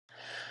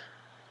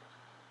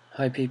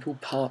Hi people,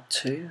 part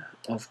 2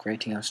 of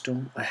creating our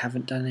storm. I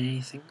haven't done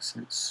anything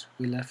since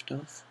we left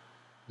off.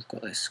 We've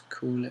got this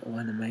cool little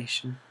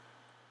animation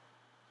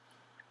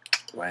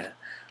where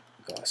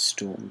we've got a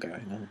storm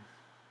going on.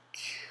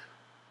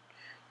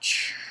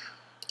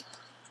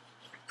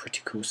 Pretty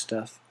cool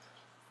stuff.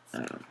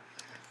 What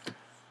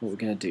we're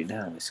going to do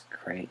now is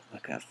create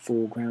like a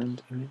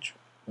foreground image.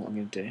 What I'm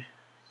going to do,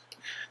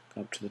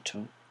 go up to the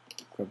top,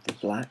 grab the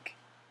black,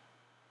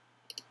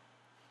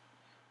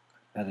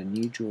 add a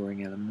new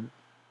drawing element.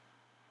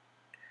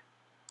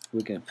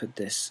 We're going to put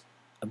this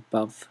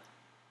above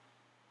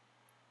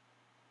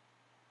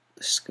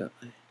the sky.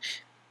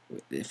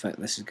 In fact,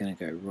 this is going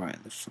to go right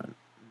at the front,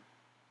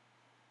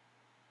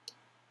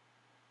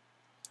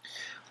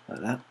 like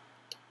that.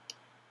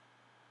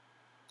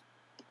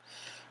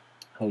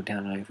 Hold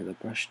down over the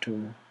brush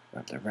tool,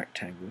 grab the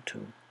rectangle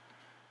tool,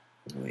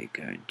 and we're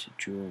going to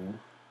draw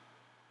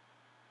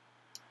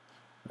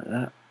like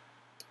that.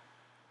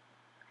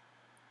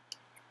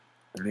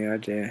 And the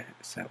idea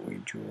is that we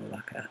draw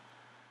like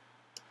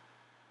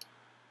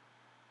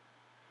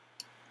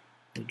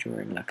we're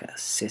drawing like a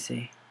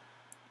city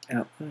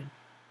outline.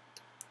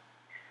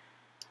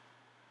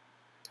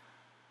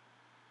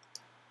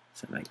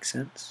 Does that make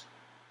sense?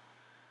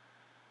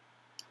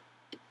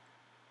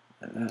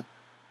 Like that.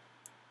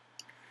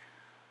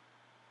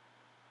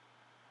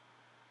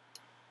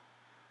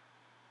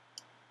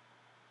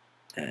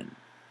 And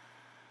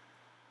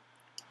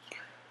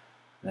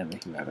then we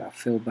can grab our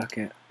fill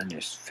bucket and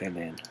just fill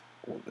in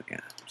all the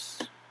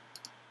gaps.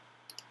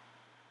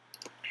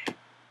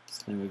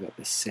 So then we've got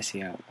this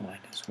city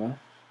outline as well,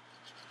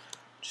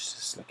 which is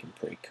just looking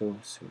pretty cool.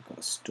 So we've got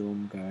a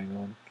storm going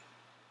on.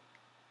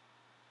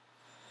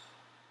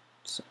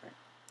 So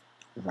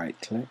right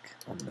click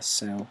on the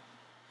cell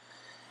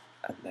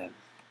and then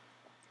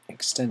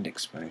extend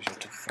exposure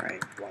to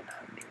frame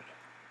 100.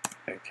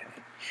 Okay,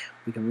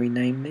 we can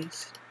rename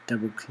these.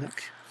 Double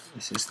click.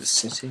 This is the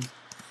city.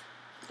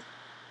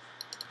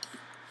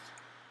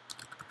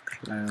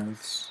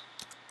 Clouds.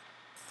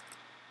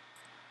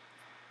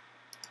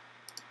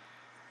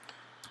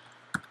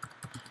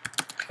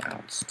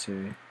 Clouds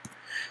 2,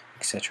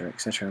 etc,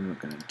 etc. I'm not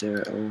going to do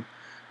it all.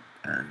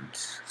 And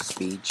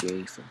speed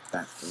G for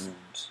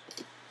background.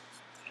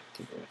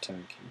 Give it a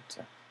return key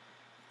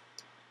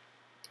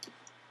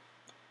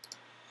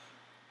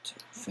to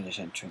finish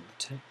entering the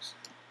text.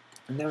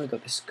 And now we've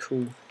got this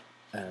cool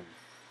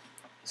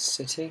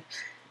city.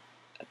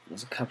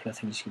 There's a couple of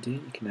things you can do.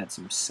 You can add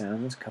some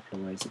sound. There's a couple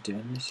of ways of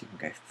doing this. You can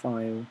go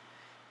File,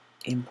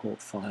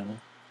 Import File,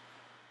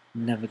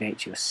 navigate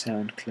to your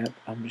sound clip.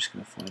 I'm just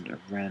going to find a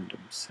random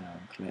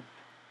sound clip.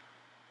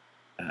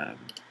 There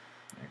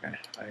we go.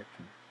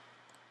 Open.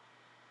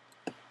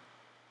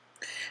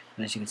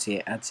 And as you can see,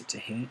 it adds it to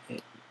here.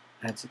 It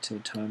adds it to the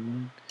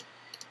timeline.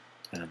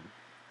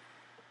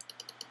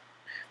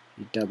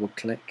 You double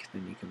click,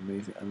 then you can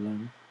move it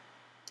along.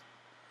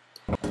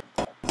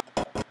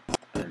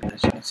 And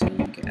as you can see,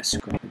 you get a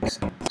scrubbing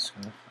sound as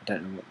well. I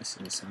don't know what this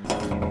is a sound of.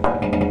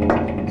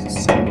 It's a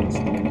sound of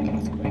like an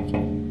earthquake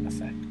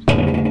effect.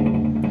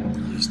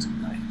 Used to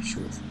play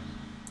short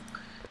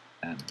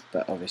film.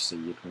 But obviously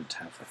you'd want to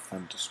have a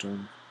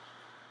thunderstorm.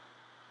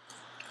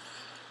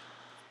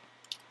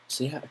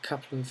 So yeah, a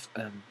couple of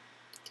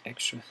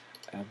extra.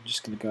 I'm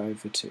just going to go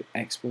over to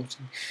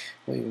exporting.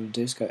 What you want to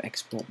do is go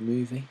export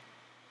movie.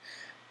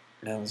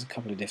 Now there's a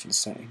couple of different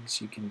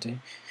settings you can do.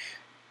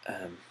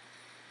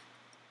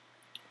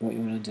 What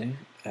you want to do,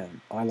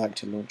 I like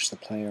to launch the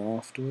player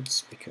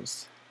afterwards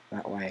because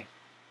that way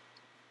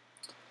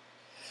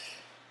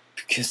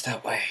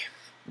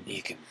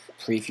you can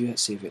preview it,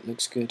 see if it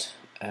looks good.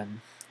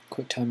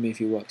 QuickTime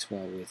Movie works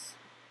well with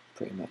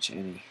pretty much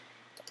any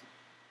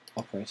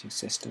operating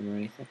system or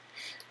anything.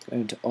 Go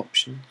into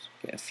options,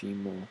 get a few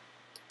more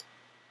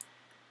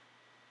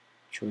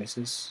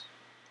choices.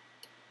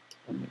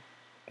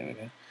 There we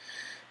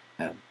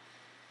go.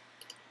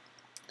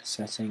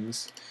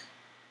 Settings.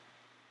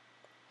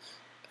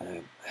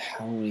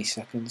 How many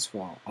seconds?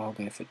 Well, I'll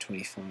go for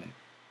 25.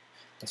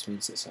 This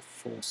means it's a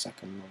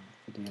 4-second long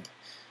video.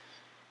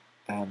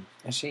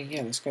 Actually,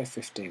 yeah, let's go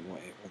 15, what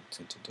it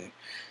wanted to do.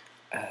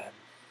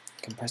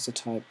 Compressor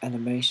type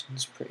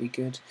animation's pretty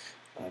good.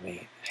 I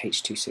mean,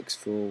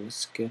 H.264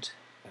 was good.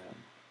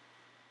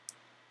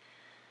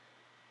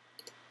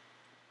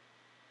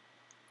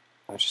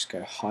 I'll just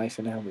go high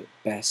for now, but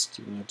best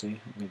you want to do.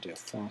 I'm going to do a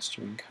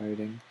faster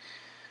encoding.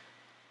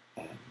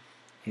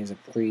 Here's a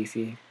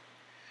preview.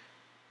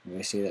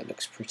 Obviously that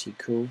looks pretty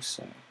cool,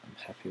 so I'm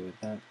happy with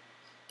that.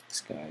 Let's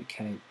go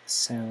OK.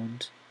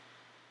 Sound.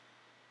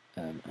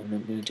 I'm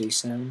not going to do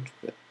sound,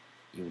 but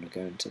you want to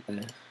go into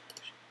there.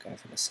 Go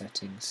for the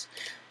settings.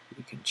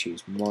 You can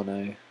choose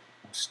mono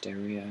or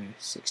stereo,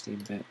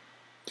 16-bit.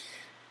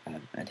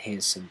 And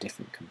here's some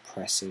different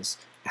compressors.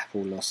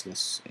 Apple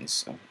lossless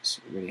is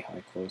really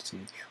high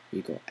quality.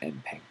 We've got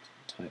MPEG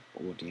type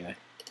audio.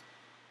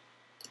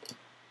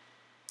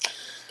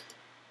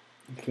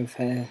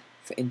 Prepare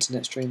for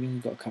internet streaming.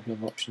 You've got a couple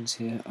of options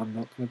here. I'm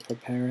not going to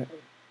prepare it,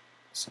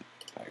 so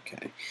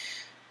okay.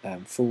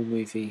 Full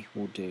movie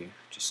will do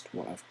just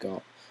what I've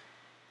got,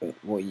 but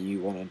what you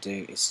want to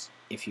do is,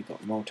 if you've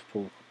got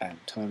multiple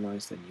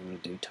timelines, then you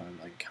want to do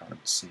timeline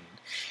current scene.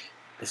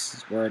 This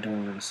is where I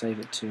don't want to save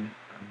it to.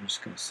 I'm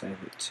just going to save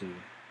it to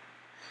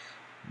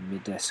my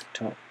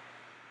desktop.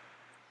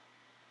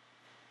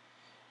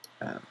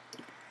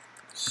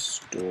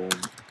 Storm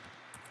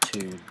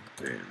Toon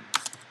Boom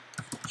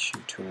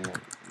tutorial.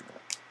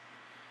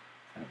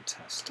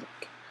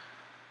 Fantastic.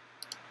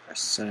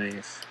 Press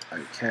save.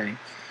 Okay.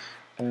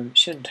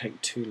 Shouldn't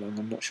take too long.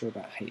 I'm not sure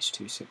about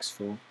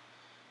H.264.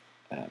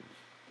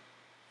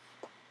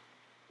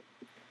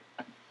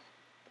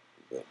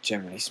 But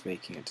generally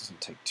speaking, it doesn't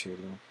take too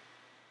long.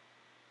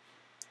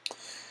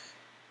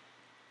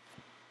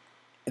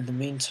 In the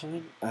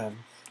meantime, I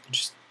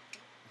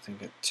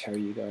think I'd tell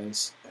you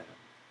guys,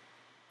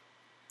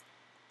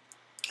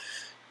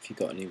 if you've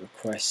got any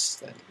requests,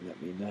 then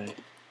let me know.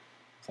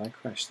 If I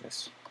crash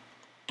this,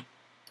 I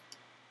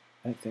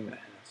don't think I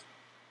have.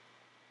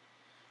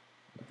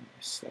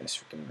 So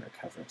it's going to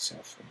recover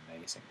itself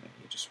amazingly.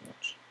 You just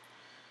watch.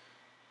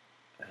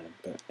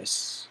 But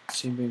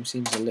Toon Boom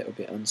seems a little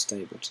bit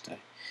unstable today.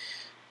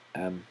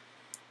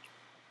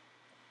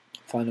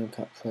 Final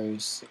Cut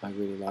Pros I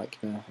really like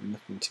now. I'm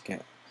looking to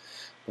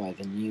buy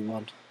the new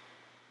one.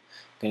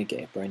 I'm going to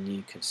get it brand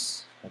new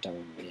because I don't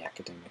want to be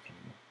academic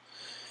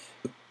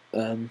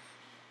anymore.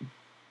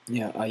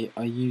 Yeah,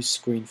 I use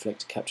ScreenFlick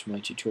to capture my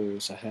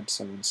tutorials. I had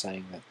someone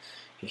saying that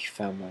he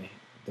found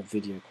the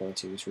video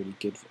quality was really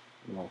good.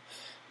 Well,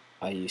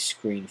 I use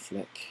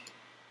ScreenFlick.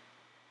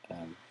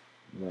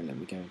 Won't let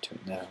me go into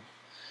it now,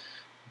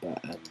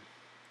 but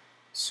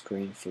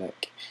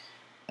ScreenFlick,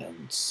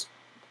 and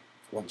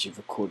once you've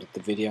recorded the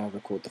video,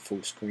 record the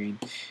full screen,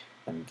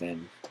 and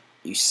then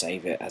you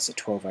save it as a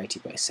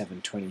 1280 by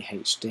 720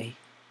 HD,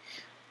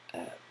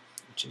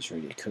 which is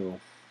really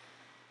cool,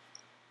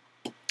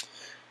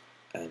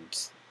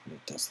 and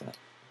it does that.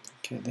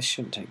 Okay, this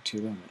shouldn't take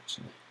too long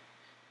actually,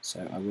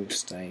 so I will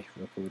stay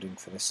recording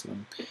for this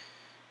long.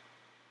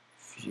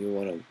 If you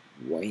want to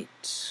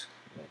wait,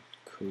 then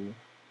cool.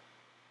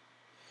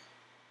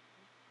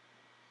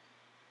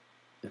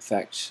 In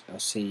fact, I'll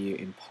see you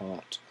in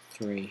part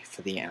 3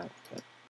 for the output.